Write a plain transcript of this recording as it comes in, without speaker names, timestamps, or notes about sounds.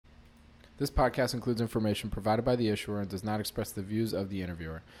This podcast includes information provided by the issuer and does not express the views of the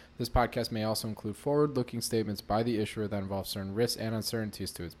interviewer. This podcast may also include forward-looking statements by the issuer that involve certain risks and uncertainties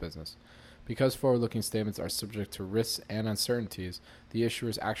to its business. Because forward-looking statements are subject to risks and uncertainties, the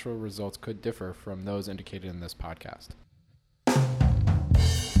issuer's actual results could differ from those indicated in this podcast.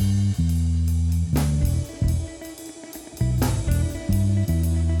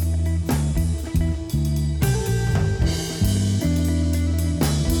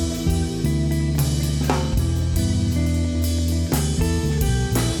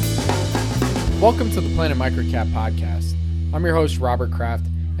 Welcome to the Planet Microcap podcast. I'm your host, Robert Kraft,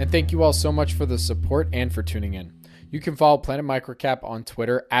 and thank you all so much for the support and for tuning in. You can follow Planet Microcap on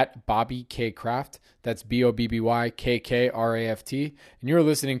Twitter at Bobby K. Kraft. That's BOBBYKKRAFT, and you're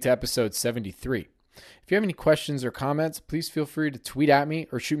listening to episode 73. If you have any questions or comments, please feel free to tweet at me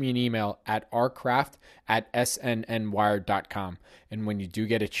or shoot me an email at rkraft@snnwire.com. And when you do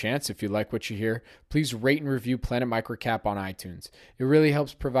get a chance, if you like what you hear, please rate and review Planet Microcap on iTunes. It really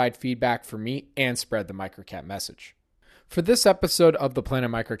helps provide feedback for me and spread the Microcap message. For this episode of the Planet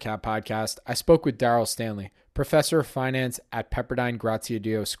Microcap podcast, I spoke with Darrol Stanley, professor of finance at Pepperdine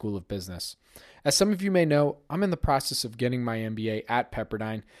Graziadio School of Business. As some of you may know, I'm in the process of getting my MBA at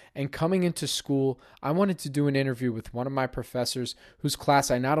Pepperdine, and coming into school, I wanted to do an interview with one of my professors whose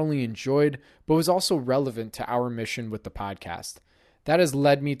class I not only enjoyed, but was also relevant to our mission with the podcast. That has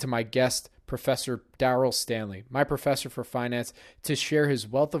led me to my guest, Professor Darrol Stanley, my professor for finance, to share his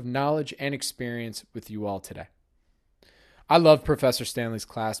wealth of knowledge and experience with you all today. I loved Professor Stanley's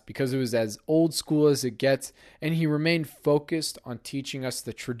class because it was as old school as it gets, and he remained focused on teaching us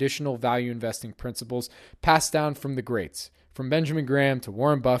the traditional value investing principles passed down from the greats, from Benjamin Graham to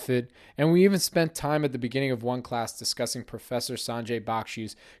Warren Buffett, and we even spent time at the beginning of one class discussing Professor Sanjay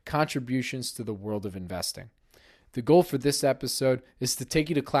Bakshi's contributions to the world of investing. The goal for this episode is to take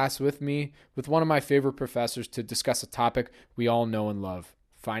you to class with me, with one of my favorite professors, to discuss a topic we all know and love,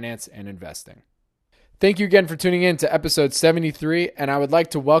 finance and investing. Thank you again for tuning in to episode 73, and I would like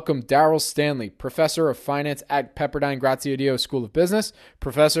to welcome Darrol Stanley, professor of finance at Pepperdine Graziadio School of Business.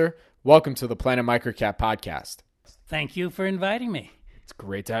 Professor, welcome to the Planet Microcap podcast. Thank you for inviting me. It's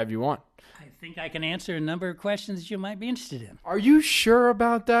great to have you on. I think I can answer a number of questions you might be interested in. Are you sure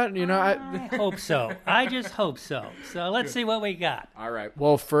about that? I hope so. I just hope so. So let's see what we got. All right.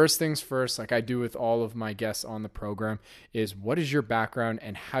 Well, first things first, like I do with all of my guests on the program, is what is your background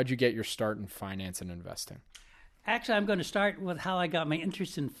and how'd you get your start in finance and investing? Actually, I'm going to start with how I got my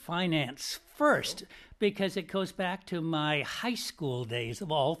interest in finance first, because it goes back to my high school days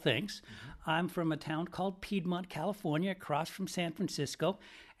of all things. I'm from a town called Piedmont, California, across from San Francisco.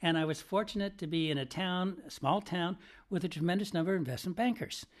 And I was fortunate to be in a small town, with a tremendous number of investment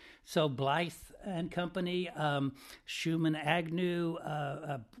bankers. So Blythe and Company, Schumann Agnew,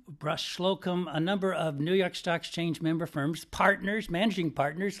 Brush Slocum, a number of New York Stock Exchange member firms, managing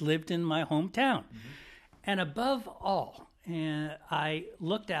partners lived in my hometown. And above all, I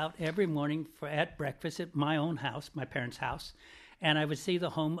looked out every morning at breakfast at my own house, my parents' house, and I would see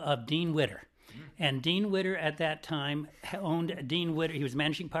the home of Dean Witter. And Dean Witter at that time owned Dean Witter. He was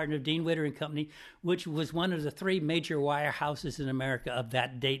managing partner of Dean Witter and Company, which was one of the three major wirehouses in America of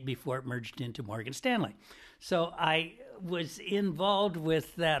that date before it merged into Morgan Stanley. So I was involved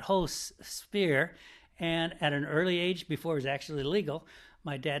with that whole sphere. And at an early age, before it was actually legal,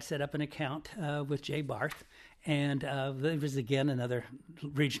 my dad set up an account with Jay Barth. And it was, again, another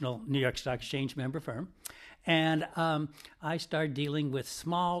regional New York Stock Exchange member firm. And I started dealing with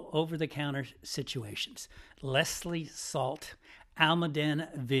small over-the-counter situations. Leslie Salt,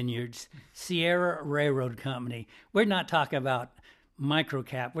 Almaden Vineyards, Sierra Railroad Company. We're not talking about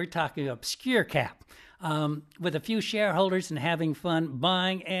microcap. We're talking obscure cap, with a few shareholders and having fun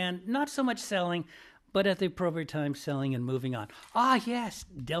buying and not so much selling, but at the appropriate time selling and moving on. Ah, yes,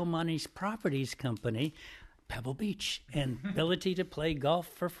 Del Monte's Properties Company, Pebble Beach, and ability to play golf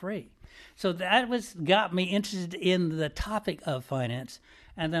for free. So that got me interested in the topic of finance.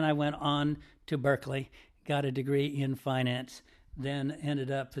 And then I went on to Berkeley, got a degree in finance, then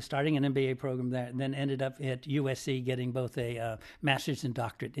ended up starting an MBA program there, then ended up at USC getting both a master's and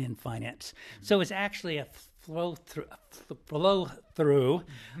doctorate in finance. So it's actually a flow through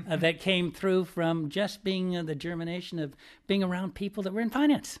that came through from just being the germination of being around people that were in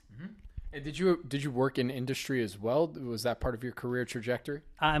finance. And did you work in industry as well? Was that part of your career trajectory?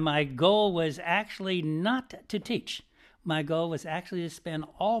 My goal was actually not to teach. My goal was actually to spend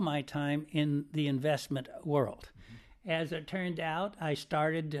all my time in the investment world. As it turned out, I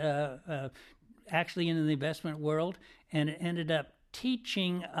started actually in the investment world and ended up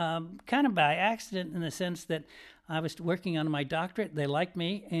teaching kind of by accident, in the sense that I was working on my doctorate. They liked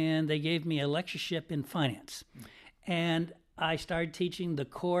me, and they gave me a lectureship in finance. And I started teaching the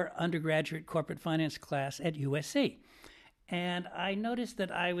core undergraduate corporate finance class at USC. And I noticed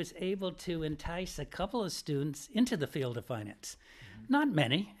that I was able to entice a couple of students into the field of finance. Not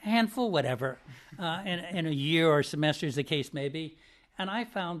many, a handful, whatever, in a year or semester as the case may be. And I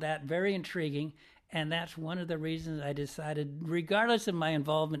found that very intriguing. And that's one of the reasons I decided, regardless of my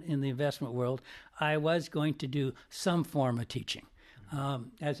involvement in the investment world, I was going to do some form of teaching.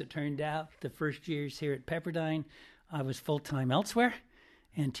 As it turned out, the first years here at Pepperdine, I was full-time elsewhere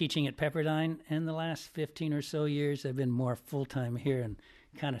and teaching at Pepperdine. And the last 15 or so years, I've been more full-time here and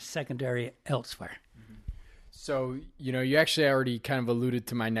kind of secondary elsewhere. So, you actually already kind of alluded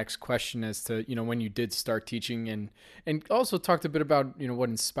to my next question as to, when you did start teaching and also talked a bit about, what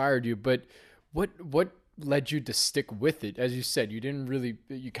inspired you, but what led you to stick with it? As you said,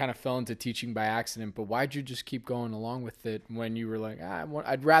 you kind of fell into teaching by accident, but why'd you just keep going along with it when you were like,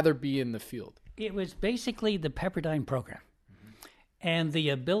 I'd rather be in the field? It was basically the Pepperdine program and the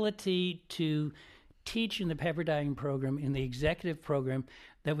ability to teach in the Pepperdine program, in the executive program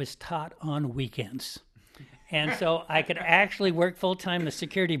that was taught on weekends. And so I could actually work full-time in the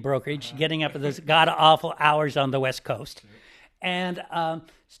security brokerage, getting up at those god-awful hours on the West Coast, and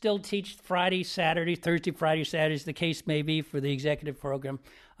still teach Friday, Saturday, Thursday, Friday, Saturdays, the case may be, for the executive program,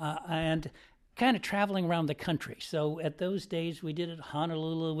 and kind of traveling around the country. So at those days, we did it in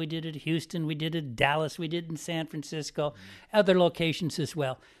Honolulu, we did it in Houston, we did it in Dallas, we did it in San Francisco, other locations as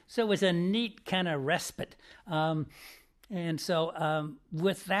well. So it was a neat kind of respite. And so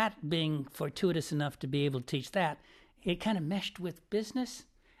with that being fortuitous enough to be able to teach that, it kind of meshed with business.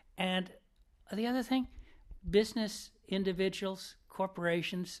 And the other thing, business individuals,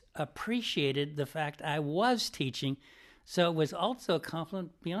 corporations appreciated the fact I was teaching. So it was also a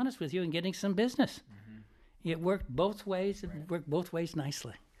compliment, to be honest with you, in getting some business. It worked both ways. It worked both ways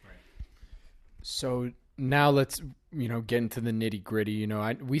nicely. So now let's, get into the nitty gritty.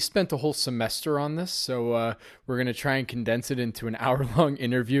 We spent a whole semester on this, so we're going to try and condense it into an hour-long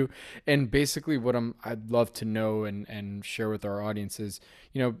interview. And basically what I'd love to know and share with our audience is,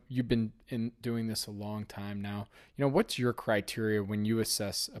 you've been doing this a long time now. What's your criteria when you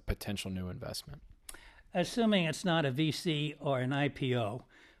assess a potential new investment? Assuming it's not a VC or an IPO,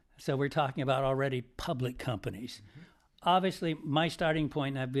 so we're talking about already public companies. Obviously, my starting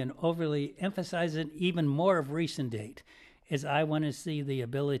point, I've been overly emphasizing even more of recent date, is I want to see the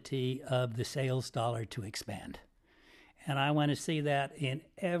ability of the sales dollar to expand. And I want to see that in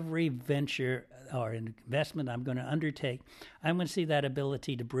every venture or investment I'm going to undertake. I want to see that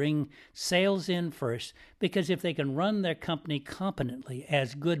ability to bring sales in first, because if they can run their company competently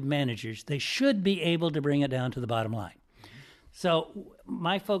as good managers, they should be able to bring it down to the bottom line. So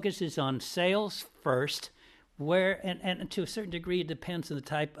my focus is on sales first, where, and to a certain degree, it depends on the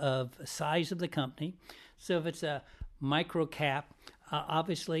type of size of the company. So if it's a micro cap,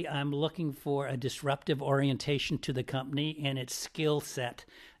 obviously I'm looking for a disruptive orientation to the company and its skill set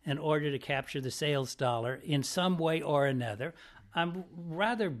in order to capture the sales dollar in some way or another. I'm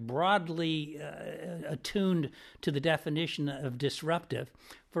rather broadly attuned to the definition of disruptive.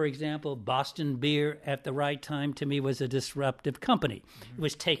 For example, Boston Beer at the right time to me was a disruptive company. It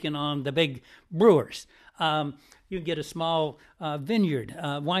was taking on the big brewers. You get a small vineyard,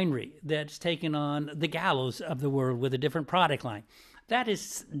 winery that's taken on the Gallows of the world with a different product line. That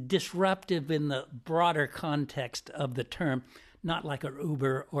is disruptive in the broader context of the term, not like an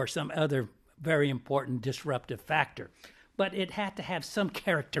Uber or some other very important disruptive factor. But it had to have some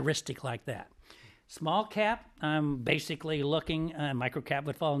characteristic like that. Small cap, I'm basically looking, micro cap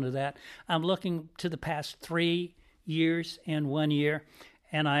would fall into that. I'm looking to the past 3 years and 1 year.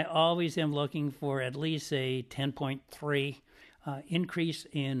 And I always am looking for at least a 10.3 increase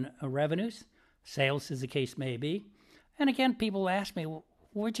in revenues, sales as the case may be. And again, people ask me, well,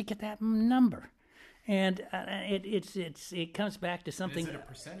 where'd you get that number? And it comes back to something. Is it a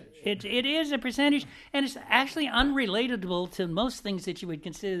percentage? It is a percentage, and it's actually unrelatable to most things that you would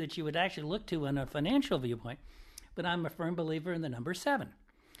consider that you would actually look to in a financial viewpoint. But I'm a firm believer in the number 7.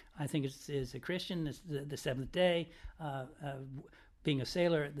 I think as a Christian, it's the seventh day. Being a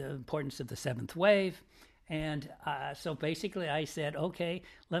sailor, the importance of the seventh wave. And so basically I said, okay,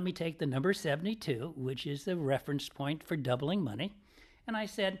 let me take the number 72, which is the reference point for doubling money. And I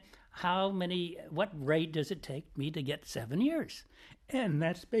said, what rate does it take me to get 7 years? And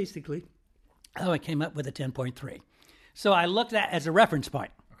that's basically how I came up with a 10.3. So I looked at that as a reference point.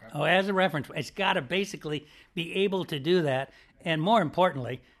 Okay. Oh, as a reference point. It's got to basically be able to do that. And more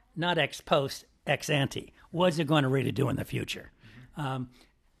importantly, not ex post, ex ante. What's it going to really do in the future?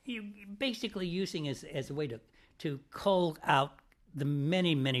 You basically using as a way to cull out the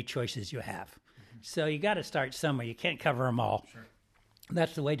many, many choices you have. So you got to start somewhere. You can't cover them all. Sure.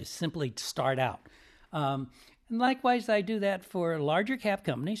 That's the way to simply start out. And likewise, I do that for larger cap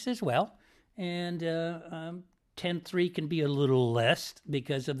companies as well. And 10-3 can be a little less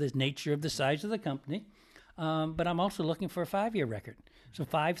because of the nature of the size of the company. But I'm also looking for a 5-year record. So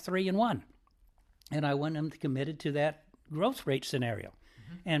 5, 3, and 1. And I want them committed to that growth rate scenario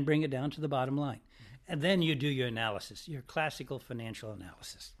and bring it down to the bottom line. And then you do your analysis, your classical financial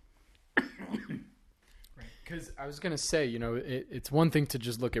analysis. Because I was going to say, it's one thing to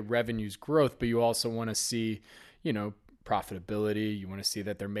just look at revenues growth, but you also want to see, profitability. You want to see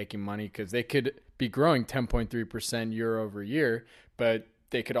that they're making money, because they could be growing 10.3% year over year, but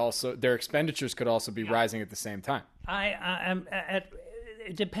their expenditures could also be rising at the same time.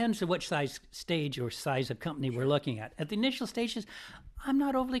 It depends on which stage or size of company we're looking at. At the initial stages, I'm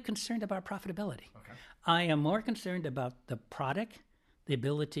not overly concerned about profitability. Okay. I am more concerned about the product, the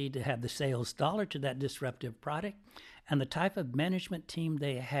ability to have the sales dollar to that disruptive product, and the type of management team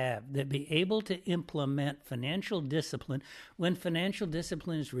they have that be able to implement financial discipline when financial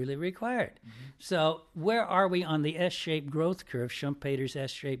discipline is really required. So where are we on the S-shaped growth curve? Schumpeter's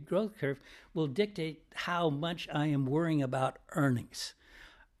S-shaped growth curve will dictate how much I am worrying about earnings.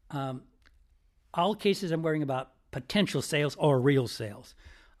 All cases I'm worrying about potential sales or real sales.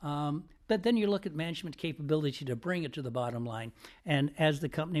 But then you look at management capability to bring it to the bottom line. And as the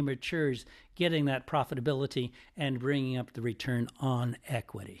company matures, getting that profitability and bringing up the return on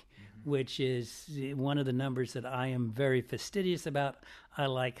equity, which is one of the numbers that I am very fastidious about. I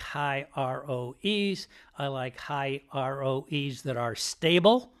like high ROEs. I like high ROEs that are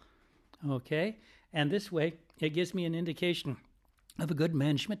stable. Okay. And this way, it gives me an indication of a good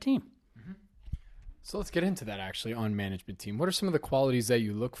management team. So let's get into that actually on management team. What are some of the qualities that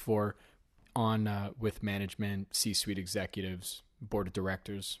you look for with management, C-suite executives, board of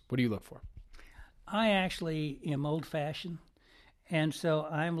directors? What do you look for? I actually am old-fashioned, and so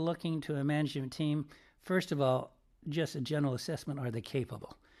I'm looking to a management team, first of all, just a general assessment, are they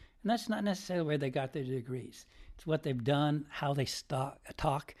capable? And that's not necessarily where they got their degrees. It's what they've done, how they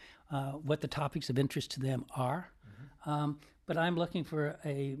talk, what the topics of interest to them are. But I'm looking for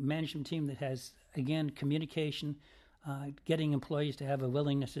a management team that has, again, communication, getting employees to have a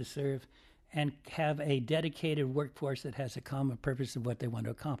willingness to serve, and have a dedicated workforce that has a common purpose of what they want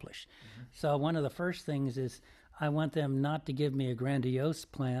to accomplish. So one of the first things is I want them not to give me a grandiose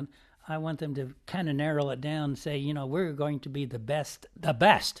plan. I want them to kind of narrow it down and say, we're going to be the best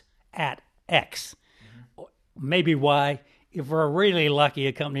at X. Maybe Y. If we're really lucky,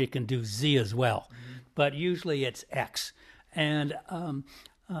 a company can do Z as well. But usually it's X. And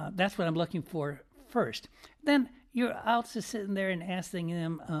that's what I'm looking for first. Then you're also sitting there and asking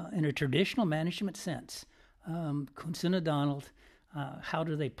them in a traditional management sense, Kunz and Donald, how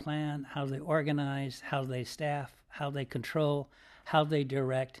do they plan, how do they organize, how do they staff, how they control, how they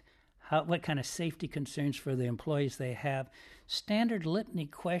direct, what kind of safety concerns for the employees they have. Standard litany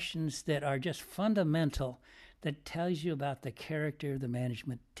questions that are just fundamental that tells you about the character of the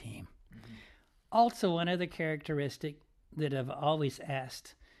management team. Also, one other characteristic that I've always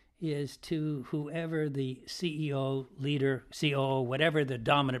asked is to whoever the CEO, leader, COO, whatever the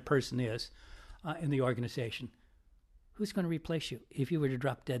dominant person is in the organization, who's going to replace you if you were to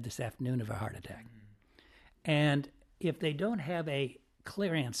drop dead this afternoon of a heart attack? And if they don't have a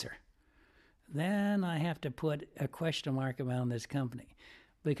clear answer, then I have to put a question mark around this company.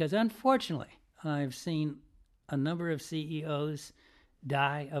 Because unfortunately, I've seen a number of CEOs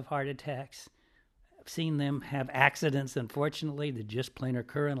die of heart attacks. I've seen them have accidents, unfortunately, that just plain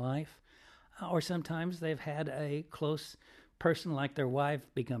occur in life. Or sometimes they've had a close person like their wife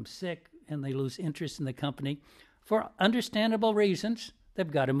become sick and they lose interest in the company. For understandable reasons,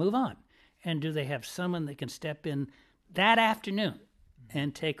 they've got to move on. And do they have someone that can step in that afternoon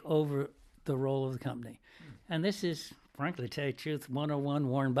and take over the role of the company? And this is, frankly, to tell you the truth, 101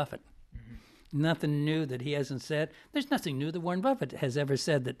 Warren Buffett. Nothing new that he hasn't said. There's nothing new that Warren Buffett has ever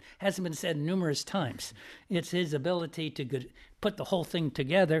said that hasn't been said numerous times. It's his ability to put the whole thing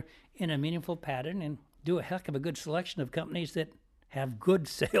together in a meaningful pattern and do a heck of a good selection of companies that have good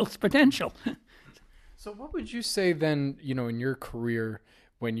sales potential. So what would you say then, in your career,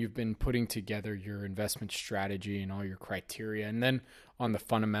 when you've been putting together your investment strategy and all your criteria, and then on the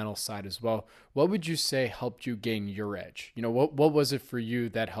fundamental side as well, what would you say helped you gain your edge? What was it for you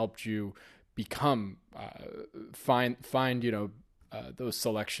that helped you become find those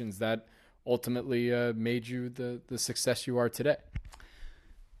selections that ultimately made you the success you are today?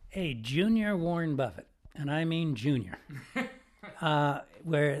 A junior Warren Buffett, and I mean junior,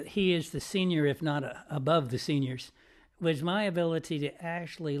 where he is the senior, if not above the seniors, was my ability to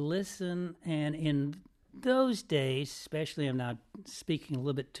actually listen. And in those days, especially, I'm now speaking a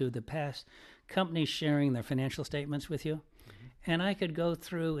little bit to the past, companies sharing their financial statements with you. And I could go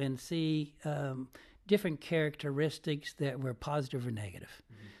through and see different characteristics that were positive or negative.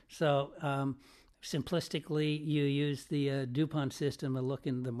 So simplistically, you use the DuPont system of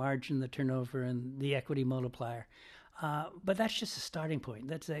looking the margin, the turnover, and the equity multiplier. But that's just a starting point.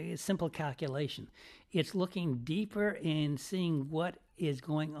 That's a simple calculation. It's looking deeper and seeing what is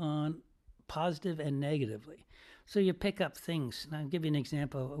going on positive and negatively. So you pick up things. And I'll give you an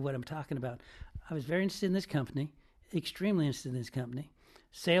example of what I'm talking about. I was very interested in this company, extremely interested in this company.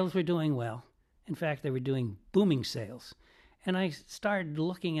 Sales were doing well. In fact, they were doing booming sales. And I started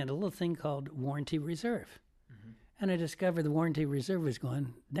looking at a little thing called warranty reserve. And I discovered the warranty reserve was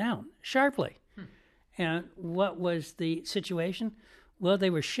going down sharply. And what was the situation? Well, they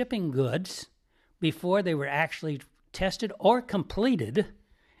were shipping goods before they were actually tested or completed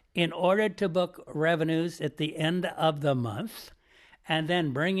in order to book revenues at the end of the month and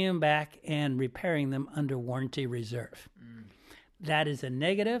then bringing them back and repairing them under warranty reserve. That is a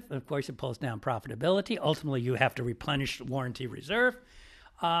negative. Of course, it pulls down profitability. Ultimately, you have to replenish the warranty reserve.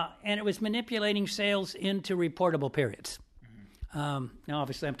 And it was manipulating sales into reportable periods. Now,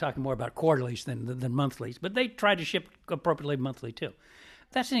 obviously, I'm talking more about quarterlies than monthlies, but they try to ship appropriately monthly, too.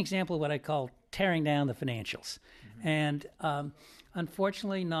 That's an example of what I call tearing down the financials. And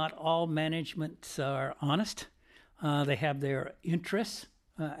unfortunately, not all managements are honest. They have their interests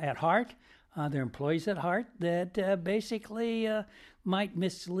at heart, their employees at heart, that basically might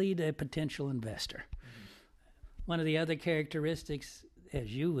mislead a potential investor. One of the other characteristics,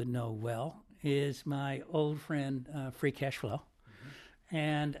 as you would know well, is my old friend, free cash flow.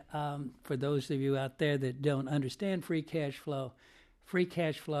 And for those of you out there that don't understand free cash flow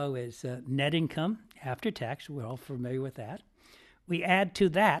is net income after tax. We're all familiar with that. We add to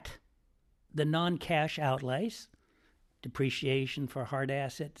that the non-cash outlays, depreciation for hard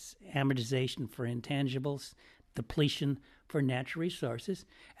assets, amortization for intangibles, depletion for natural resources.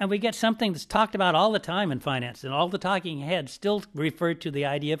 And we get something that's talked about all the time in finance, and all the talking heads still refer to the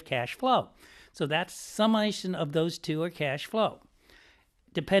idea of cash flow. So that's summation of those two are cash flow.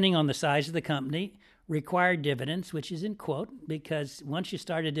 Depending on the size of the company, required dividends, which is in quote, because once you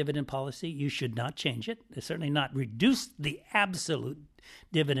start a dividend policy, you should not change it. Certainly not reduce the absolute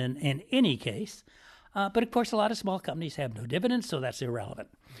dividend in any case. But of course, a lot of small companies have no dividends, so that's irrelevant.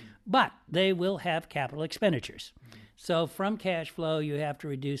 But they will have capital expenditures. So from cash flow, you have to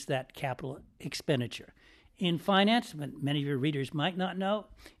reduce that capital expenditure. In finance, many of your readers might not know,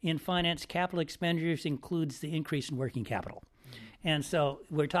 in finance, capital expenditures includes the increase in working capital. And so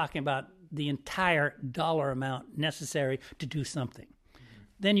we're talking about the entire dollar amount necessary to do something.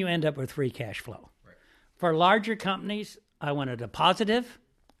 Then you end up with free cash flow. For larger companies, I wanted a positive.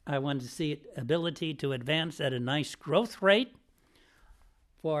 I wanted to see ability to advance at a nice growth rate.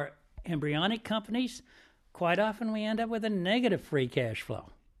 For embryonic companies, quite often we end up with a negative free cash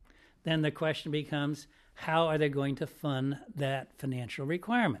flow. Then the question becomes, how are they going to fund that financial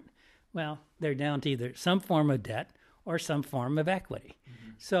requirement? Well, they're down to either some form of debt or some form of equity.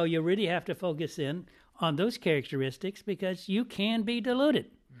 So you really have to focus in on those characteristics because you can be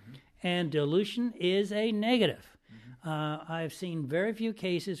diluted. And dilution is a negative. I've seen very few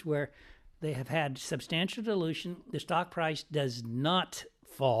cases where they have had substantial dilution. The stock price does not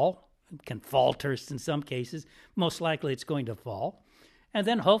fall. It can falter in some cases. Most likely it's going to fall. And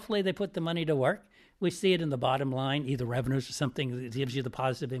then hopefully they put the money to work. We see it in the bottom line, either revenues or something that gives you the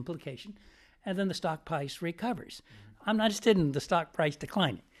positive implication. And then the stock price recovers. I'm not interested in the stock price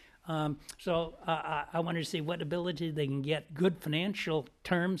declining. So I wanted to see what ability they can get good financial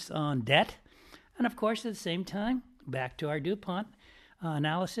terms on debt. And of course, at the same time, back to our DuPont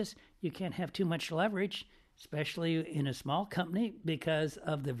analysis, you can't have too much leverage, especially in a small company, because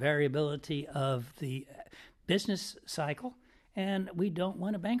of the variability of the business cycle. And we don't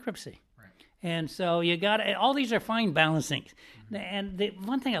want a bankruptcy. And so you got all these are fine balancing. And the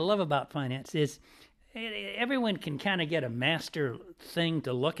one thing I love about finance is everyone can kind of get a master thing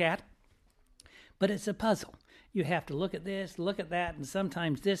to look at, but it's a puzzle. You have to look at this, look at that, and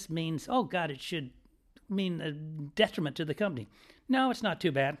sometimes this means, oh, God, it should mean a detriment to the company. No, it's not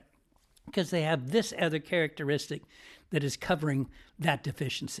too bad because they have this other characteristic that is covering that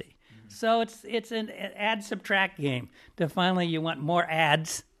deficiency. So it's an add-subtract game. To finally, you want more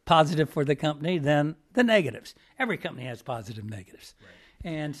adds positive for the company than the negatives. Every company has positive negatives.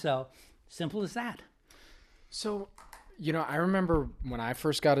 And so, simple as that. So I remember when I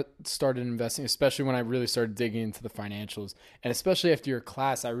first started investing, especially when I really started digging into the financials, and especially after your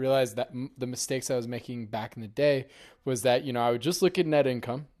class, I realized that the mistakes I was making back in the day was that, I would just look at net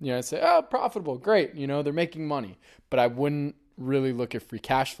income, I'd say, oh, profitable, great, they're making money, but I wouldn't really look at free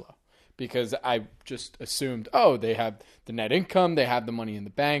cash flow because I just assumed, oh, they have the net income, they have the money in the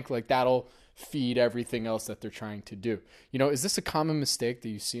bank, like that'll feed everything else that they're trying to do. Is this a common mistake that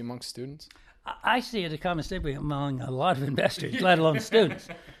you see among students? I see it a common mistake among a lot of investors, let alone students,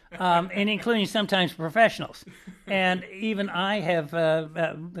 and including sometimes professionals. And even I have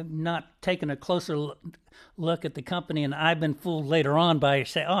not taken a closer look at the company, and I've been fooled later on by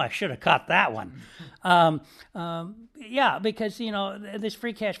saying, oh, I should have caught that one. Because, this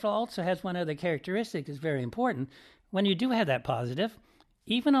free cash flow also has one other characteristic that's very important. When you do have that positive,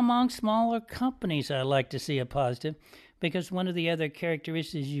 even among smaller companies, I like to see a positive, because one of the other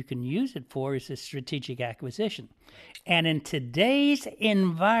characteristics you can use it for is a strategic acquisition. And in today's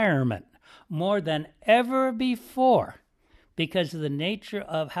environment, more than ever before, because of the nature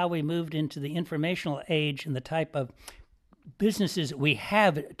of how we moved into the informational age and the type of businesses we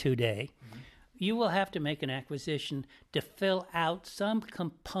have today, you will have to make an acquisition to fill out some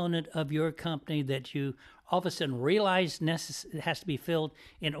component of your company that you all of a sudden realize has to be filled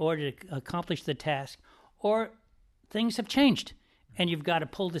in order to accomplish the task, or things have changed, and you've got to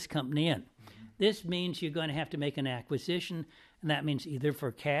pull this company in. This means you're going to have to make an acquisition, and that means either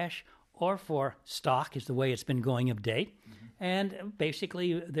for cash or for stock, is the way it's been going of date. And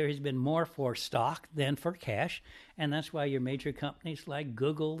basically, there has been more for stock than for cash, and that's why your major companies like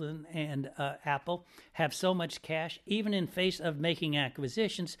Google and Apple have so much cash, even in face of making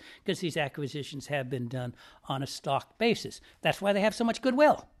acquisitions, because these acquisitions have been done on a stock basis. That's why they have so much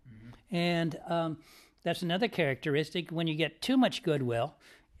goodwill. And that's another characteristic. When you get too much goodwill,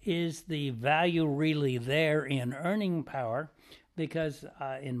 is the value really there in earning power? Because,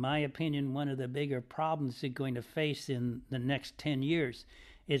 in my opinion, one of the bigger problems we're going to face in the next 10 years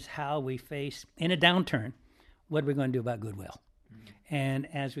is how we face, in a downturn, what we're going to do about goodwill. And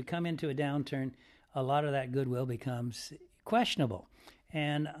as we come into a downturn, a lot of that goodwill becomes questionable.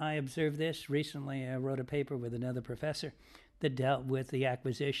 And I observed this recently. I wrote a paper with another professor that dealt with the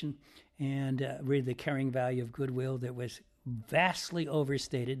acquisition and really the carrying value of goodwill that was vastly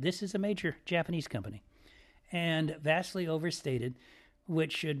overstated. This is a major Japanese company, and vastly overstated,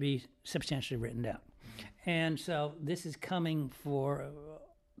 which should be substantially written down. And so this is coming for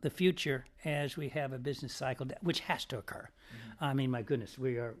the future as we have a business cycle, which has to occur. I mean, my goodness,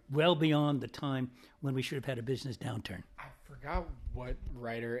 we are well beyond the time when we should have had a business downturn. I forgot what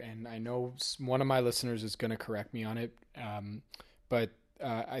writer, and I know one of my listeners is going to correct me on it, but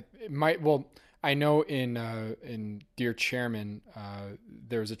I know in Dear Chairman,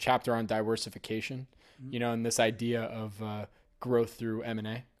 there was a chapter on diversification, and this idea of growth through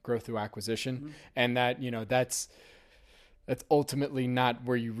M&A, growth through acquisition, and that, that's ultimately not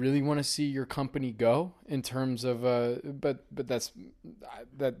where you really want to see your company go in terms of, but that's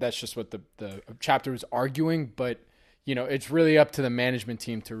just what the chapter was arguing, but it's really up to the management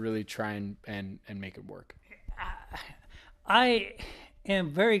team to really try and make it work. I am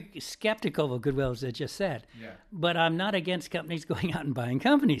very skeptical of goodwill, as I just said, but I'm not against companies going out and buying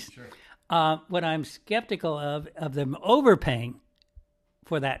companies. Sure. What I'm skeptical of them overpaying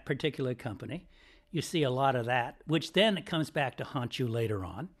for that particular company. You see a lot of that, which then it comes back to haunt you later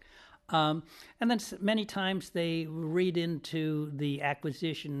on. And then many times they read into the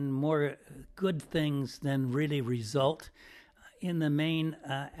acquisition more good things than really result. In the main,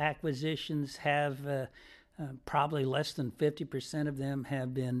 acquisitions have probably less than 50% of them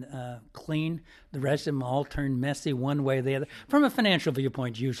have been clean. The rest of them all turned messy one way or the other, from a financial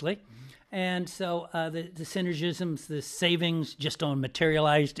viewpoint usually. And so the synergisms, the savings just don't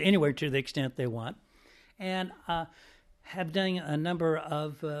materialize anywhere to the extent they want. And have done a number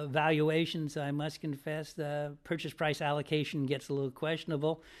of valuations, I must confess. The purchase price allocation gets a little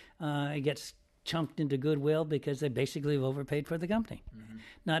questionable. It gets chunked into goodwill because they basically have overpaid for the company.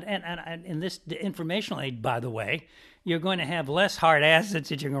 Not and in this informational age, by the way, you're going to have less hard assets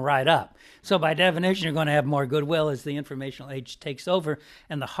that you're going to write up. So by definition, you're going to have more goodwill as the informational age takes over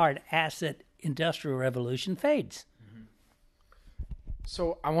and the hard asset industrial revolution fades.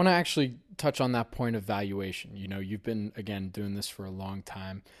 So I want to actually touch on that point of valuation. You've been, again, doing this for a long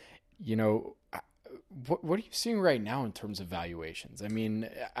time. What are you seeing right now in terms of valuations? I mean,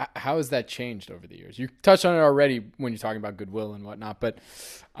 how has that changed over the years? You touched on it already when you're talking about goodwill and whatnot, but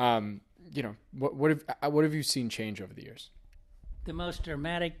what have you seen change over the years? The most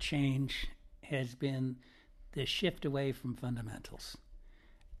dramatic change has been the shift away from fundamentals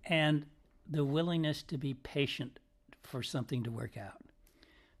and the willingness to be patient for something to work out.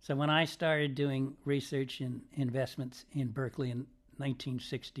 So when I started doing research in investments in Berkeley in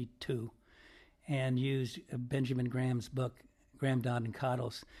 1962 and used Benjamin Graham's book, Graham, Dodd, and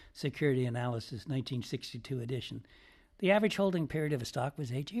Cottle's Security Analysis, 1962 edition, the average holding period of a stock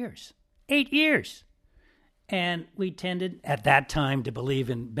was 8 years. 8 years! And we tended, at that time, to believe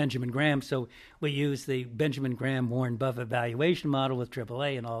in Benjamin Graham, so we used the Benjamin Graham Warren Buffett valuation model with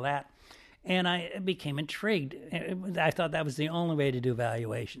AAA and all that. And I became intrigued. I thought that was the only way to do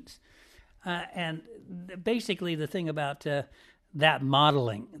valuations. And basically the thing about that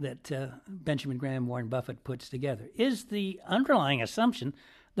modeling that Benjamin Graham, Warren Buffett puts together is the underlying assumption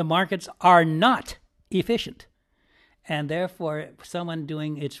the markets are not efficient. And therefore, someone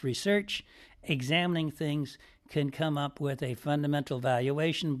doing its research, examining things, can come up with a fundamental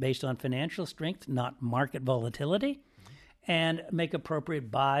valuation based on financial strength, not market volatility, and make appropriate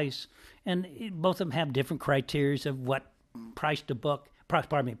buys. And both of them have different criteria of what price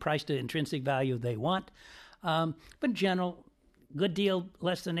to intrinsic value they want. But in general, good deal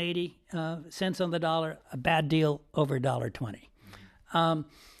less than 80 cents on the dollar, a bad deal over $1.20.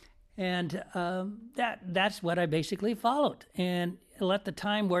 That's what I basically followed. And let the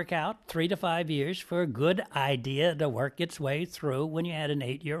time work out, 3 to 5 years for a good idea to work its way through when you had an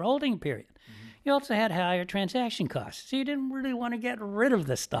 8-year holding period. You also had higher transaction costs, so you didn't really want to get rid of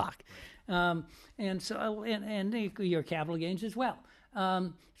the stock, and your capital gains as well.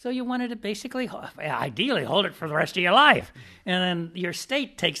 So you wanted to basically, ideally, hold it for the rest of your life, and then your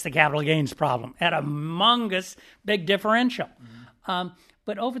state takes the capital gains problem at a humongous big differential.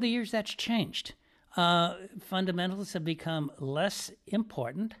 But over the years, that's changed. Fundamentals have become less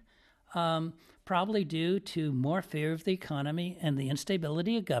important, probably due to more fear of the economy and the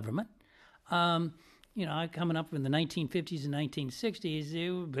instability of government. Coming up in the 1950s and 1960s, they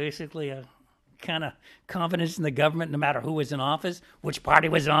were basically a kind of confidence in the government no matter who was in office, which party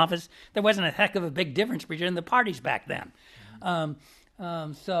was in office. There wasn't a heck of a big difference between the parties back then.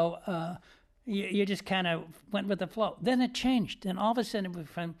 You just kind of went with the flow. Then it changed, and all of a sudden it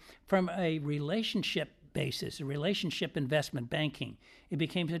went from a relationship basis, a relationship investment banking. It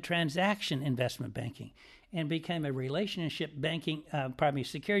became a transaction investment banking, and became a relationship banking,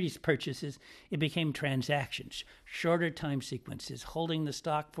 securities purchases. It became transactions, shorter time sequences, holding the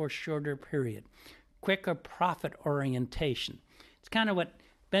stock for a shorter period, quicker profit orientation. It's kind of what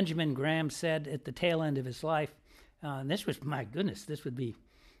Benjamin Graham said at the tail end of his life. This would be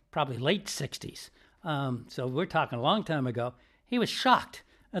probably late 60s. So we're talking a long time ago. He was shocked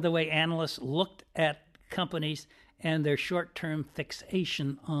at the way analysts looked at companies and their short-term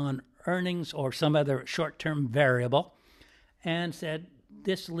fixation on earnings or some other short-term variable, and said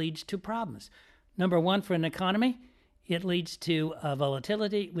this leads to problems. Number one, for an economy, it leads to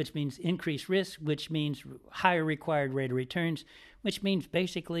volatility, which means increased risk, which means higher required rate of returns, which means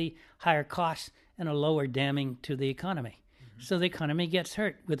basically higher costs and a lower damming to the economy. So the economy gets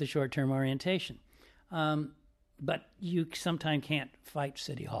hurt with the short-term orientation. But you sometimes can't fight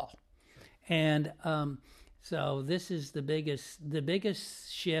City Hall. And so this is the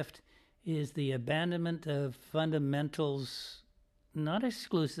biggest shift is the abandonment of fundamentals, not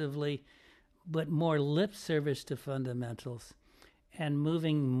exclusively, but more lip service to fundamentals, and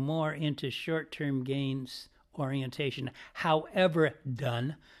moving more into short-term gains orientation, however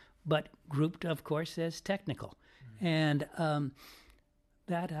done, but grouped, of course, as technical. And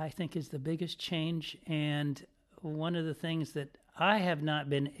that, I think, is the biggest change, and one of the things that I have not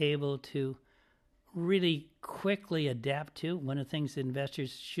been able to really quickly adapt to. One of the things that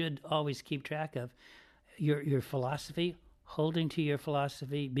investors should always keep track of, your philosophy, holding to your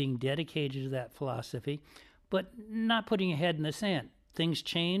philosophy, being dedicated to that philosophy, but not putting your head in the sand. Things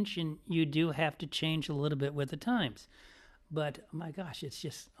change, and you do have to change a little bit with the times. But, my gosh, it's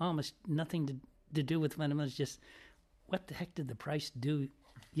just almost nothing to do with fundamentals. Just what the heck did the price do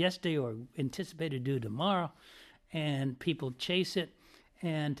yesterday or anticipated to do tomorrow? And people chase it.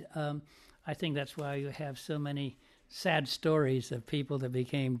 And I think that's why you have so many sad stories of people that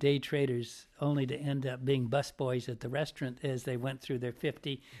became day traders only to end up being busboys at the restaurant as they went through their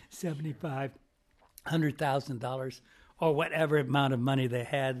 $50,000, $75,000, $100,000 or whatever amount of money they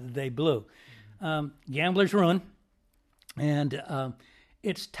had, they blew. Gambler's ruin, and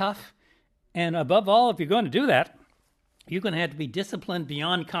it's tough. And above all, if you're going to do that, you're going to have to be disciplined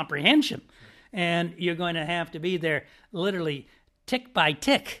beyond comprehension. And you're going to have to be there literally tick by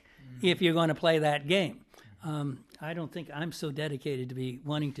tick if you're going to play that game. I don't think I'm so dedicated to be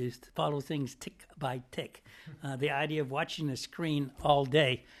wanting to follow things tick by tick. The idea of watching the screen all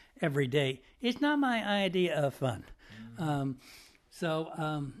day, every day, is not my idea of fun.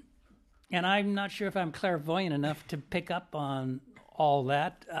 And I'm not sure if I'm clairvoyant enough to pick up on all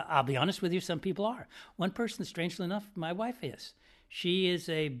that. I'll be honest with you, some people are. One person, strangely enough, my wife is. She is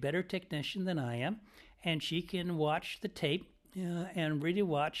a better technician than I am, and she can watch the tape and really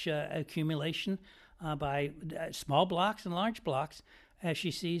watch accumulation by small blocks and large blocks as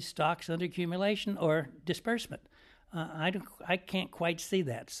she sees stocks under accumulation or disbursement. I can't quite see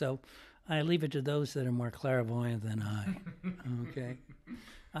that, so I leave it to those that are more clairvoyant than I. Okay,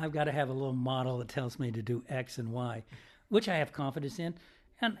 I've got to have a little model that tells me to do X and Y, which I have confidence in.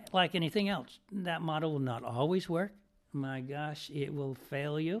 And like anything else, that model will not always work. My gosh, it will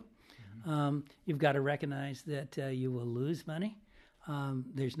fail you. You've got to recognize that you will lose money.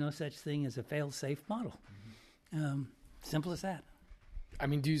 There's no such thing as a fail-safe model. Simple as that. I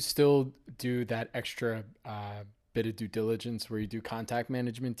mean, do you still do that extra bit of due diligence where you do contact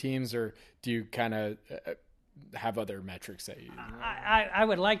management teams, or do you kind of have other metrics that you... I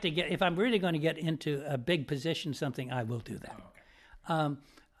would like to get, if I'm really going to get into a big position, something, I will do that. Oh,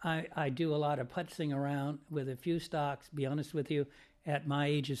 okay. I do a lot of putzing around with a few stocks. Be honest with you, at my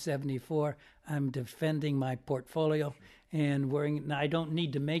age of 74, I'm defending my portfolio and worrying. I don't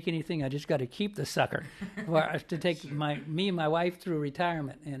need to make anything. I just got to keep the sucker to take me and my wife through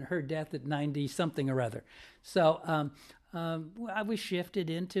retirement and her death at 90 something or other. So we shifted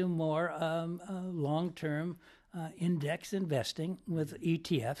into more long-term index investing with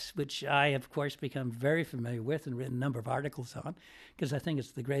ETFs, which I, of course, become very familiar with and written a number of articles on, because I think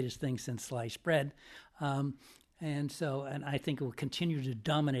it's the greatest thing since sliced bread. And I think it will continue to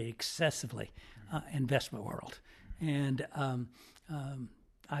dominate excessively investment world. And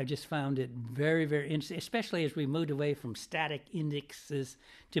I just found it very, very interesting, especially as we moved away from static indexes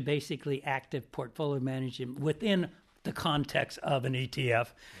to basically active portfolio management within the context of an ETF,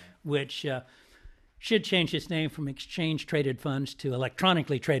 which should change its name from exchange-traded funds to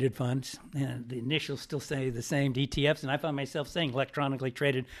electronically traded funds. And the initials still say the same, ETFs, and I found myself saying electronically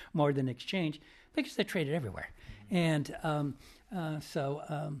traded more than exchange because they're traded everywhere. And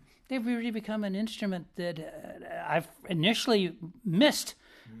so they've really become an instrument that I've initially missed.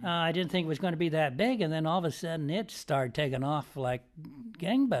 I didn't think it was going to be that big, and then all of a sudden it started taking off like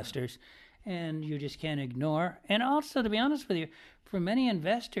gangbusters, and you just can't ignore. And also, to be honest with you, for many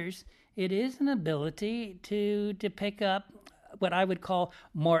investors, it is an ability to pick up what I would call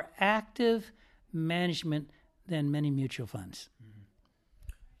more active management than many mutual funds.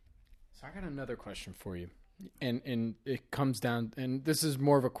 So I got another question for you. And it comes down, and this is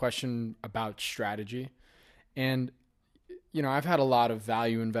more of a question about strategy. And, you know, I've had a lot of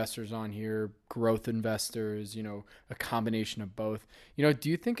value investors on here, growth investors, you know, a combination of both. You know, do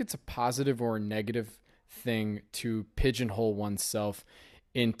you think it's a positive or a negative thing to pigeonhole oneself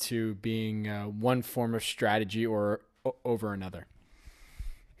into being one form of strategy or over another?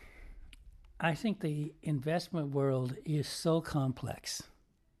 I think the investment world is so complex.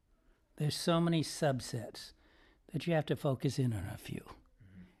 There's so many subsets that you have to focus in on a few.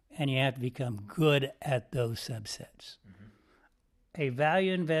 And you have to become good at those subsets. A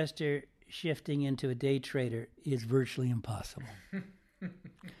value investor shifting into a day trader is virtually impossible.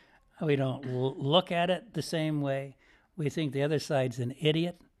 We don't look at it the same way. We think the other side's an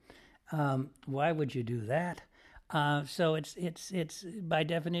idiot. Why would you do that? So it's by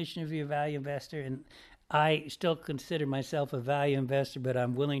definition, if you're a value investor, and I still consider myself a value investor, but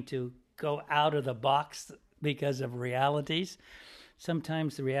I'm willing to go out of the box because of realities.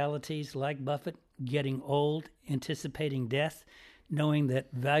 Sometimes the realities, like Buffett, getting old, anticipating death, knowing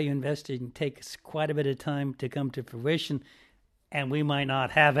that value investing takes quite a bit of time to come to fruition, and we might not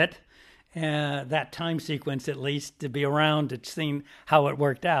have it, that time sequence at least, to be around to see how it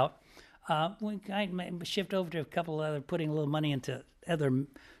worked out. We might shift over to a couple of other, putting a little money into other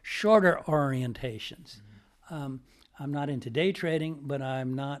shorter orientations. I'm not into day trading, but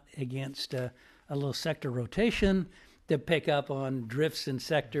I'm not against a little sector rotation to pick up on drifts in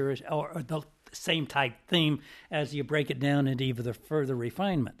sectors or the same type theme as you break it down into even further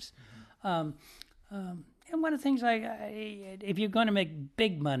refinements. And one of the things if you're going to make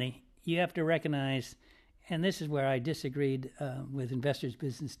big money, you have to recognize, and this is where I disagreed with Investors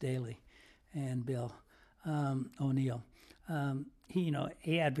Business Daily and Bill O'Neill.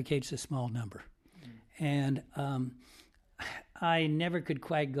 He advocates a small number. And I never could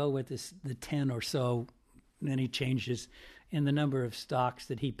quite go with the 10 or so, and then he changes in the number of stocks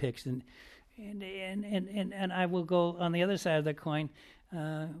that he picks. And I will go on the other side of the coin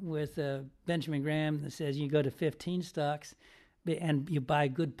with Benjamin Graham that says you go to 15 stocks and you buy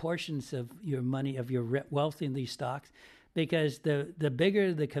good portions of your money, of your wealth in these stocks, because the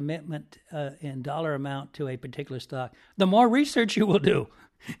bigger the commitment in dollar amount to a particular stock, the more research you will do.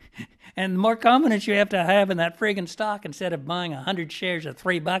 And the more confidence you have to have in that friggin' stock, instead of buying 100 shares at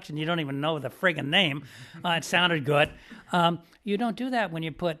 $3 and you don't even know the friggin' name, it sounded good. You don't do that when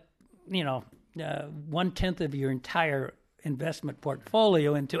you put, 1/10 of your entire investment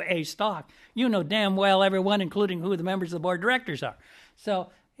portfolio into a stock. You know damn well everyone, including who the members of the board of directors are.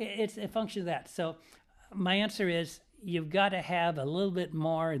 So it's a function of that. So my answer is you've got to have a little bit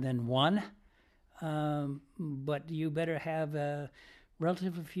more than one, but you better have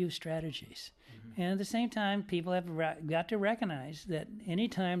relatively few strategies. Mm-hmm. And at the same time, people have got to recognize that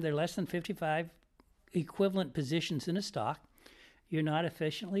anytime there are less than 55 equivalent positions in a stock, you're not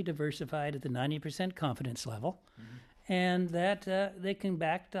efficiently diversified at the 90% confidence level, and that they can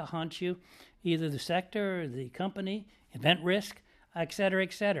back to haunt you, either the sector or the company, event risk, et cetera,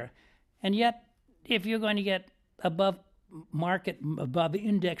 et cetera. And yet, if you're going to get above market, above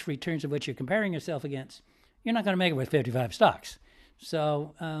index returns of which you're comparing yourself against, you're not going to make it with 55 stocks.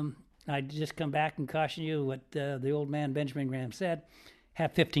 So I just come back and caution you what the old man Benjamin Graham said: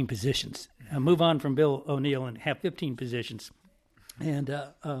 have 15 positions. Move on from Bill O'Neill and have 15 positions. And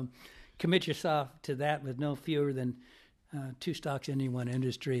commit yourself to that with no fewer than 2 stocks in any one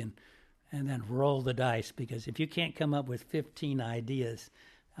industry, and then roll the dice. Because if you can't come up with 15 ideas,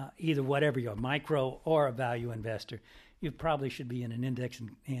 either whatever you're, micro or a value investor, you probably should be in an index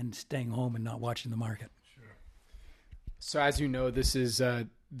and staying home and not watching the market. Sure. So as you know, this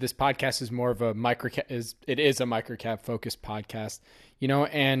podcast is more of a microcap. It is a microcap focused podcast.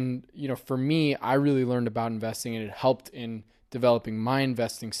 For me, I really learned about investing, and it helped in developing my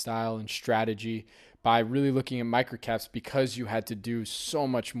investing style and strategy by really looking at microcaps, because you had to do so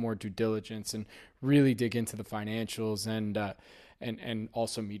much more due diligence and really dig into the financials and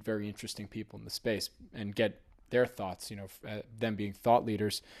also meet very interesting people in the space and get their thoughts, them being thought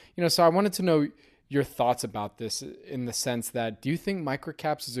leaders. So I wanted to know your thoughts about this, in the sense that, do you think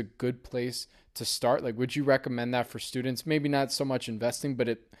microcaps is a good place to start? Like, would you recommend that for students? Maybe not so much investing,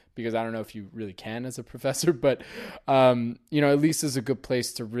 but because I don't know if you really can as a professor, but, at least is a good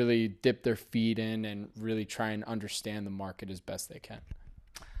place to really dip their feet in and really try and understand the market as best they can.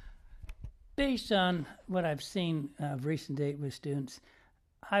 Based on what I've seen of recent date with students,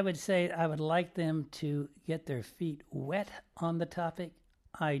 I would say I would like them to get their feet wet on the topic.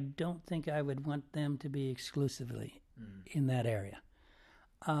 I don't think I would want them to be exclusively in that area.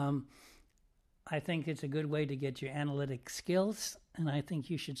 I think it's a good way to get your analytic skills, and I think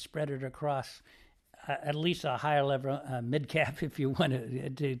you should spread it across at least a higher level mid-cap if you want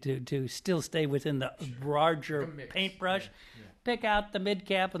to still stay within the larger paintbrush. Yeah. Pick out the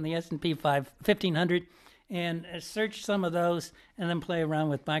mid-cap and the S&P 1500 and search some of those, and then play around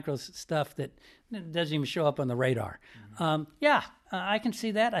with micro stuff that doesn't even show up on the radar. I can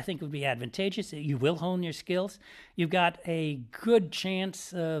see that. I think it would be advantageous. You will hone your skills. You've got a good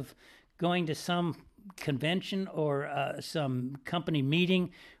chance of going to some convention or some company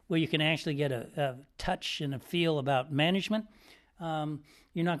meeting where you can actually get a touch and a feel about management.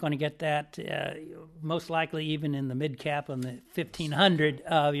 You're not going to get that, most likely even in the mid-cap on the 1500.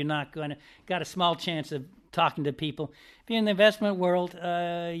 You're not going to, got a small chance of talking to people. If you're in the investment world,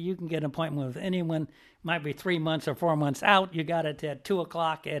 you can get an appointment with anyone. Might be 3 months or 4 months out. You got it at 2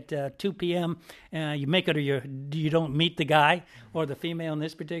 o'clock at 2 p.m. You make it, or you don't meet the guy or the female in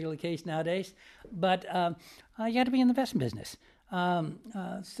this particular case nowadays. But you got to be in the investment business. I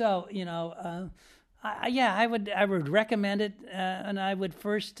would recommend it, and I would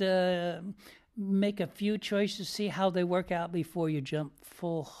first make a few choices, see how they work out before you jump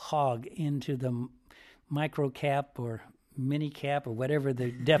full hog into the micro cap or mini cap or whatever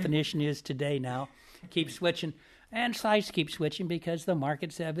the definition is today now. Keep switching, and size keep switching because the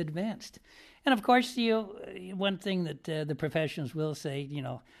markets have advanced. And of course, one thing that the professionals will say,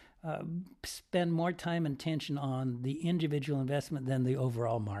 spend more time and attention on the individual investment than the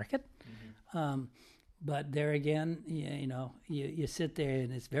overall market. Mm-hmm. But there again, you sit there,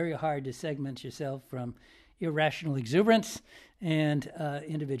 and it's very hard to segment yourself from irrational exuberance and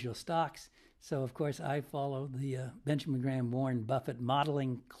individual stocks. So, of course, I follow the Benjamin Graham Warren Buffett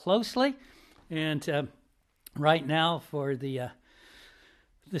modeling closely. And right now, for the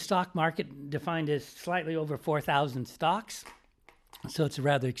stock market, defined as slightly over 4,000 stocks, so it's a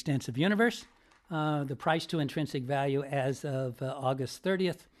rather extensive universe. The price to intrinsic value as of August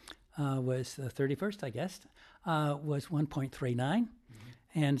 30th was 31st, I guess, was 1.39. Mm-hmm.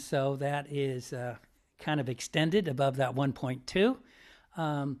 And so that is kind of extended above that 1.2.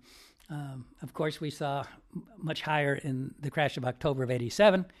 Of course, we saw much higher in the crash of October of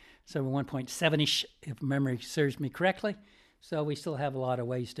 87, so 1.7-ish, if memory serves me correctly. So we still have a lot of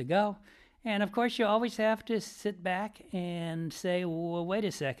ways to go. And of course, you always have to sit back and say, well, wait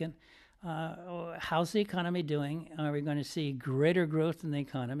a second, how's the economy doing? Are we going to see greater growth in the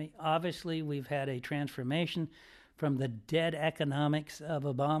economy? Obviously, we've had a transformation from the dead economics of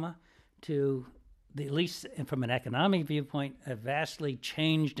Obama to, at least from an economic viewpoint, a vastly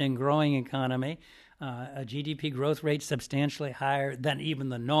changed and growing economy, a GDP growth rate substantially higher than even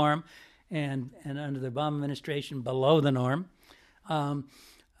the norm, and under the Obama administration below the norm. And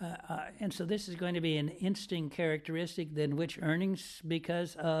so this is going to be an interesting characteristic in which earnings,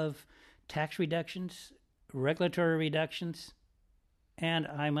 because of tax reductions, regulatory reductions, and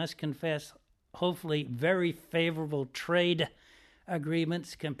I must confess, hopefully very favorable trade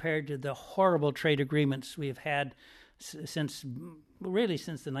agreements compared to the horrible trade agreements we've had since the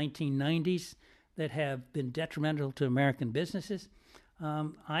 1990s that have been detrimental to American businesses.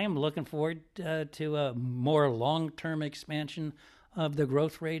 I am looking forward to a more long-term expansion of the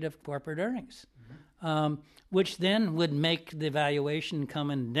growth rate of corporate earnings, which then would make the valuation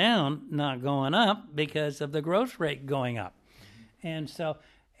coming down, not going up, because of the growth rate going up. And so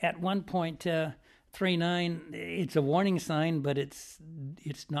at 1.39, it's a warning sign, but it's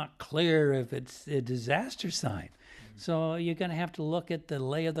not clear if it's a disaster sign. So you're going to have to look at the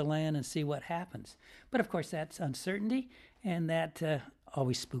lay of the land and see what happens. But of course, that's uncertainty, and that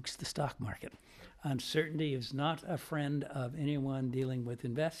always spooks the stock market. Uncertainty is not a friend of anyone dealing with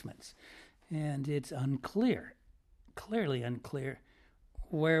investments. And it's clearly unclear,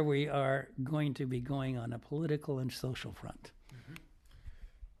 where we are going to be going on a political and social front.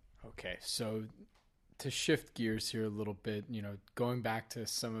 Okay, so to shift gears here a little bit, going back to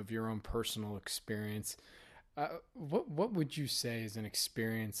some of your own personal experience, what would you say is an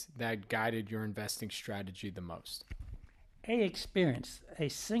experience that guided your investing strategy the most? A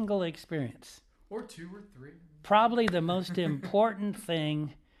single experience. Or two or three. Probably the most important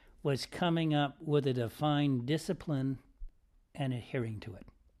thing was coming up with a defined discipline and adhering to it.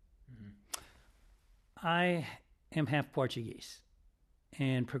 I am half Portuguese,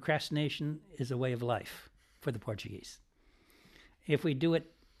 and procrastination is a way of life for the Portuguese. If we do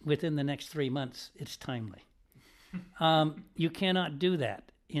it within the next 3 months, it's timely. You cannot do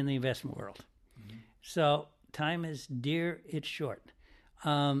that in the investment world. So time is dear, it's short.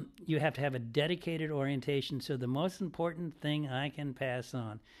 You have to have a dedicated orientation. So the most important thing I can pass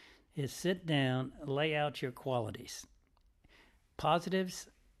on is sit down, lay out your qualities, positives,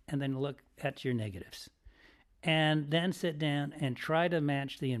 and then look at your negatives. And then sit down and try to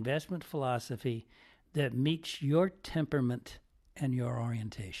match the investment philosophy that meets your temperament and your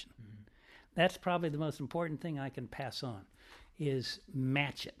orientation. That's probably the most important thing I can pass on, is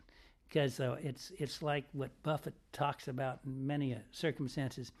match it. Because it's like what Buffett talks about in many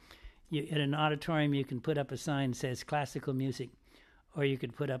circumstances. In an auditorium, you can put up a sign that says classical music, or you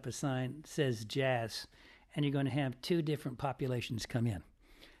could put up a sign that says jazz, and you're going to have two different populations come in.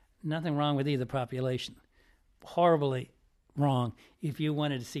 Nothing wrong with either population. Horribly wrong if you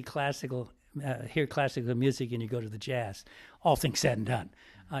wanted to see hear classical music and you go to the jazz. All things said and done.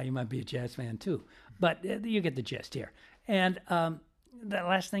 You might be a jazz fan too, but you get the gist here. And the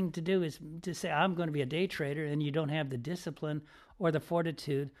last thing to do is to say, I'm going to be a day trader, and you don't have the discipline or the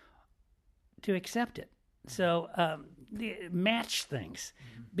fortitude to accept it. So match things.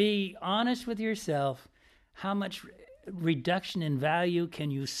 Be honest with yourself. How much reduction in value can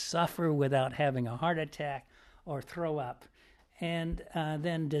you suffer without having a heart attack or throw up? And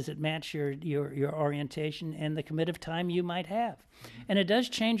then does it match your orientation and the committed time you might have? And it does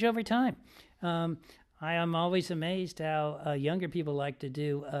change over time. I am always amazed how younger people like to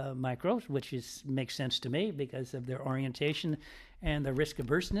do micros, which makes sense to me because of their orientation and the risk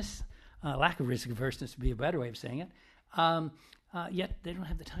averseness, lack of risk averseness would be a better way of saying it. Yet they don't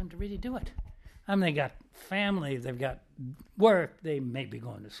have the time to really do it. They got family, they've got work, they may be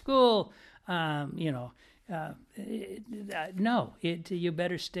going to school. You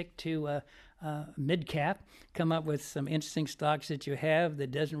better stick to mid-cap, come up with some interesting stocks that you have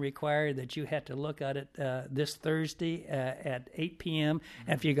that doesn't require that you had to look at it this Thursday at 8 p.m.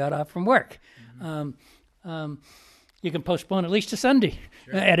 after you got off from work. You can postpone at least to Sunday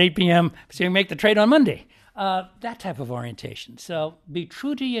at 8 p.m. so you can make the trade on Monday. That type of orientation. So be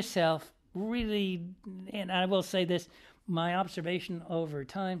true to yourself, really, and I will say this, my observation over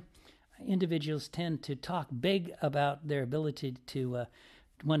time, individuals tend to talk big about their ability to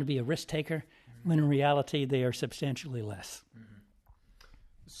want to be a risk taker, when in reality they are substantially less.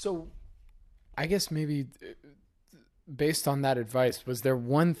 So I guess maybe based on that advice, was there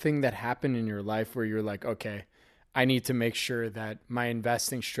one thing that happened in your life where you're like, okay, I need to make sure that my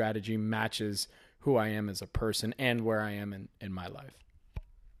investing strategy matches who I am as a person and where I am in my life?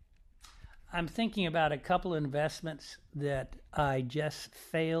 I'm thinking about a couple of investments that I just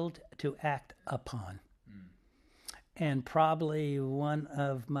failed to act upon. And probably one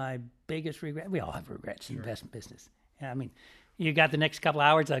of my biggest regrets, we all have regrets in the investment business. I mean, you got the next couple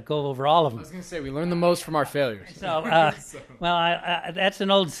hours, I'd go over all of them. I was going to say, we learn the most from our failures. So, well, that's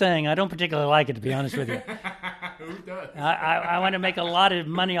an old saying. I don't particularly like it, to be honest with you. Who does? I want to make a lot of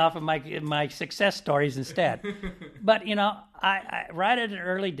money off of my success stories instead. But, I right at an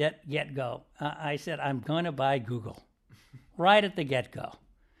early get-go, I said, I'm going to buy Google. Right at the get-go.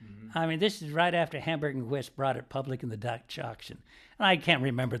 I mean, this is right after Hamburg and Quist brought it public in the Dutch auction. And I can't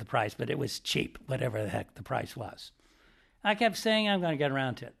remember the price, but it was cheap, whatever the heck the price was. I kept saying, I'm going to get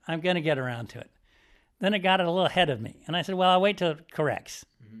around to it. I'm going to get around to it. Then it got a little ahead of me. And I said, well, I'll wait till it corrects.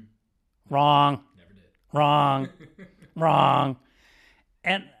 Wrong. Never did. Wrong. Wrong.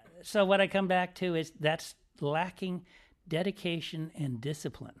 And so what I come back to is that's lacking dedication and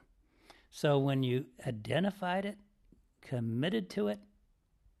discipline. So when you identified it, committed to it,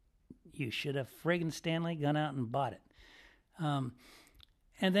 you should have friggin' Stanley gone out and bought it.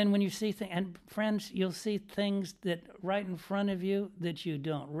 And then when you see things, and friends, you'll see things that right in front of you that you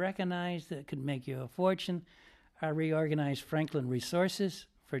don't recognize that could make you a fortune. I reorganized Franklin Resources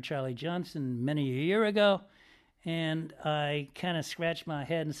for Charlie Johnson many a year ago, and I kind of scratched my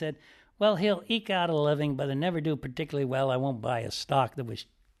head and said, well, he'll eke out a living, but he'll never do particularly well. I won't buy a stock that was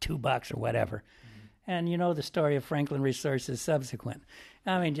 $2 or whatever. Mm-hmm. And you know the story of Franklin Resources subsequent.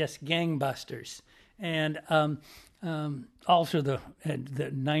 I mean, just gangbusters. And also the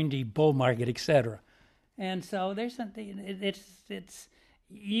 90 bull market, etc. And so there's something, it's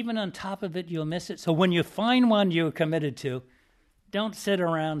even on top of it, you'll miss it. So when you find one you're committed to, don't sit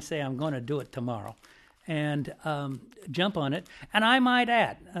around and say, I'm going to do it tomorrow, and jump on it. And I might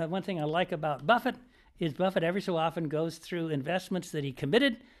add, one thing I like about Buffett is Buffett every so often goes through investments that he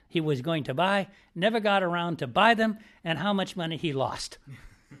committed he was going to buy, never got around to buy them, and how much money he lost.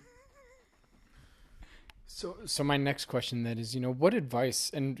 So my next question then is, what advice,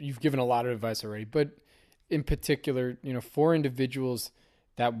 and you've given a lot of advice already, but in particular, for individuals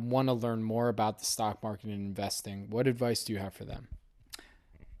that want to learn more about the stock market and investing, what advice do you have for them?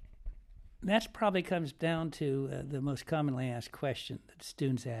 That probably comes down to the most commonly asked question that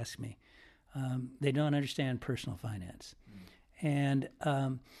students ask me. They don't understand personal finance. And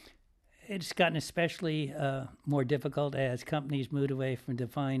it's gotten especially more difficult as companies moved away from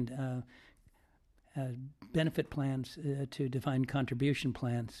defined benefit plans to defined contribution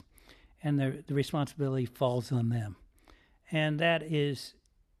plans, and the responsibility falls on them. And that is,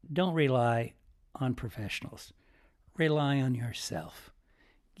 don't rely on professionals. Rely on yourself.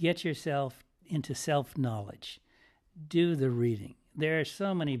 Get yourself into self-knowledge. Do the reading. There are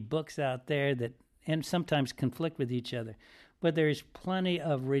so many books out there that, and sometimes conflict with each other, but there's plenty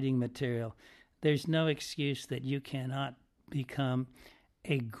of reading material. There's no excuse that you cannot become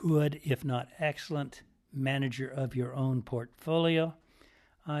a good, if not excellent, manager of your own portfolio.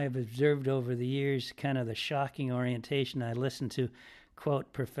 I have observed over the years kind of the shocking orientation. I listen to,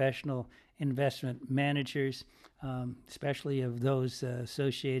 quote, professional investment managers, especially of those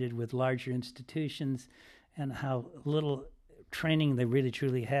associated with larger institutions, and how little training they really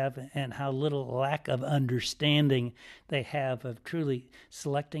truly have, and how little lack of understanding they have of truly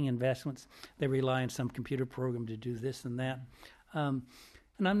selecting investments. They rely on some computer program to do this and that.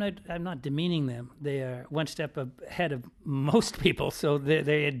 And I'm not demeaning them. They are one step ahead of most people, so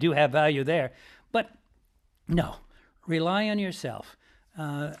they do have value there. But no, rely on yourself.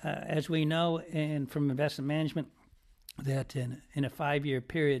 As we know from investment management, that in a 5-year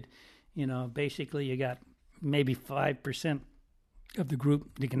period, basically you got maybe 5% of the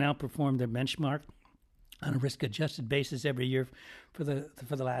group that can outperform their benchmark on a risk-adjusted basis every year for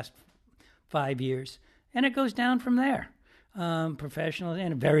the last 5 years, and it goes down from there. Professionals,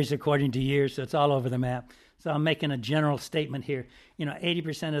 and it varies according to years, so it's all over the map. So I'm making a general statement here.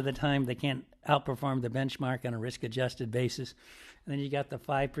 80% of the time they can't outperform the benchmark on a risk-adjusted basis. And then you got the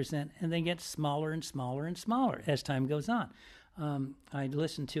 5%, and they get smaller and smaller and smaller as time goes on. I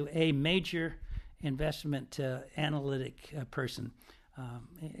listened to a major investment analytic person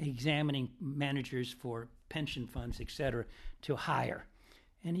examining managers for pension funds, et cetera, to hire.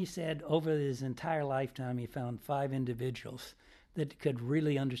 And he said over his entire lifetime, he found 5 individuals that could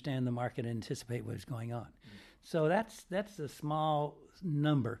really understand the market and anticipate what was going on. So that's a small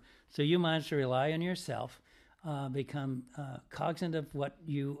number. So you might as well rely on yourself, become cognizant of what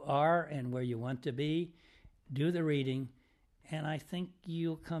you are and where you want to be, do the reading, and I think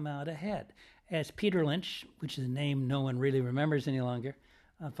you'll come out ahead. As Peter Lynch, which is a name no one really remembers any longer,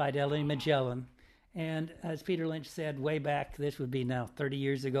 Fidelity Magellan, and as Peter Lynch said way back, this would be now 30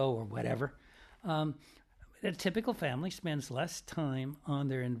 years ago or whatever, A typical family spends less time on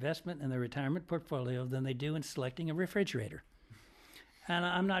their investment and their retirement portfolio than they do in selecting a refrigerator. And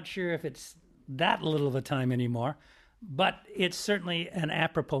I'm not sure if it's that little of a time anymore, but it's certainly an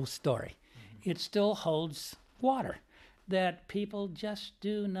apropos story. It still holds water, that people just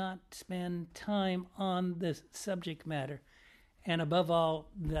do not spend time on this subject matter. And above all,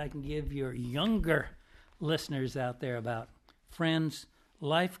 that I can give your younger listeners out there about, friends,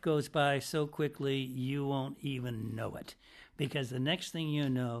 life goes by so quickly you won't even know it. Because the next thing you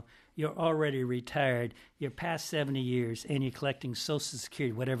know, you're already retired, you're past 70 years, and you're collecting Social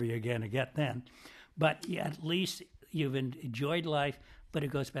Security, whatever you're going to get then. But at least you've enjoyed life, but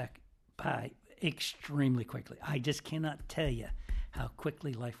it goes back by extremely quickly. I just cannot tell you how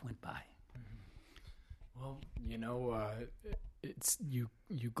quickly life went by. Well, it's you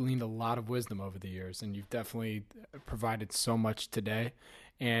gleaned a lot of wisdom over the years, and you've definitely provided so much today.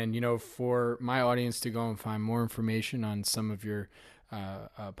 And, for my audience to go and find more information on some of your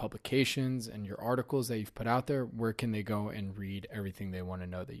publications and your articles that you've put out there, where can they go and read everything they want to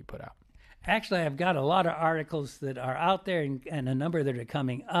know that you put out? Actually, I've got a lot of articles that are out there and a number that are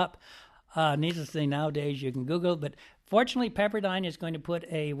coming up. Needless to say, nowadays you can Google, but fortunately, Pepperdine is going to put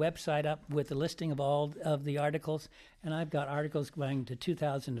a website up with a listing of all of the articles, and I've got articles going to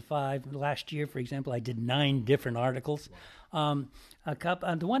 2005. Last year, for example, I did 9 different articles. The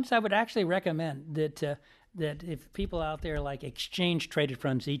ones I would actually recommend that if people out there like exchange-traded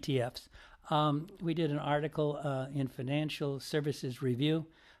funds, ETFs, we did an article in Financial Services Review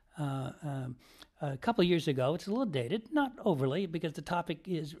a couple of years ago. It's a little dated, not overly, because the topic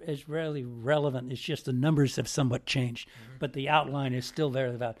is really relevant. It's just the numbers have somewhat changed, but the outline is still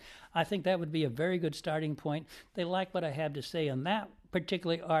very valid. I think that would be a very good starting point. They like what I have to say on that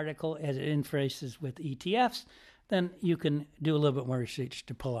particular article as it interfaces with ETFs. Then you can do a little bit more research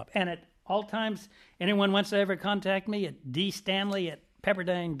to pull up. And at all times, anyone wants to ever contact me at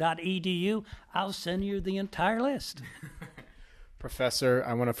dstanley@pepperdine.edu, I'll send you the entire list. Professor,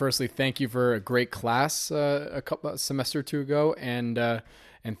 I want to firstly thank you for a great class a semester or two ago, and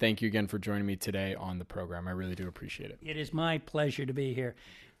thank you again for joining me today on the program. I really do appreciate it. It is my pleasure to be here.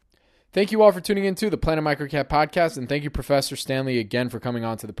 Thank you all for tuning into the Planet Microcap podcast, and thank you, Professor Stanley, again for coming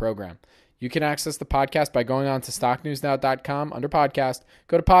on to the program. You can access the podcast by going on to stocknewsnow.com under podcast,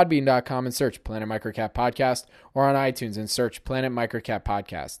 go to podbean.com and search Planet Microcap Podcast, or on iTunes and search Planet Microcap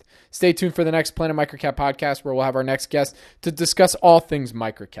Podcast. Stay tuned for the next Planet Microcap Podcast, where we'll have our next guest to discuss all things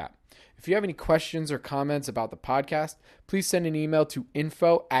microcap. If you have any questions or comments about the podcast, please send an email to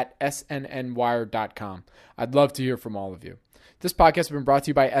info@snnwire.com. I'd love to hear from all of you. This podcast has been brought to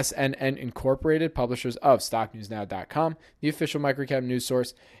you by SNN Incorporated, publishers of StockNewsNow.com, the official microcap news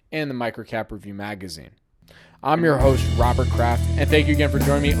source, and the Microcap Review magazine. I'm your host, Robert Kraft, and thank you again for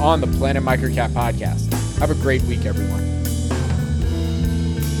joining me on the Planet Microcap podcast. Have a great week, everyone.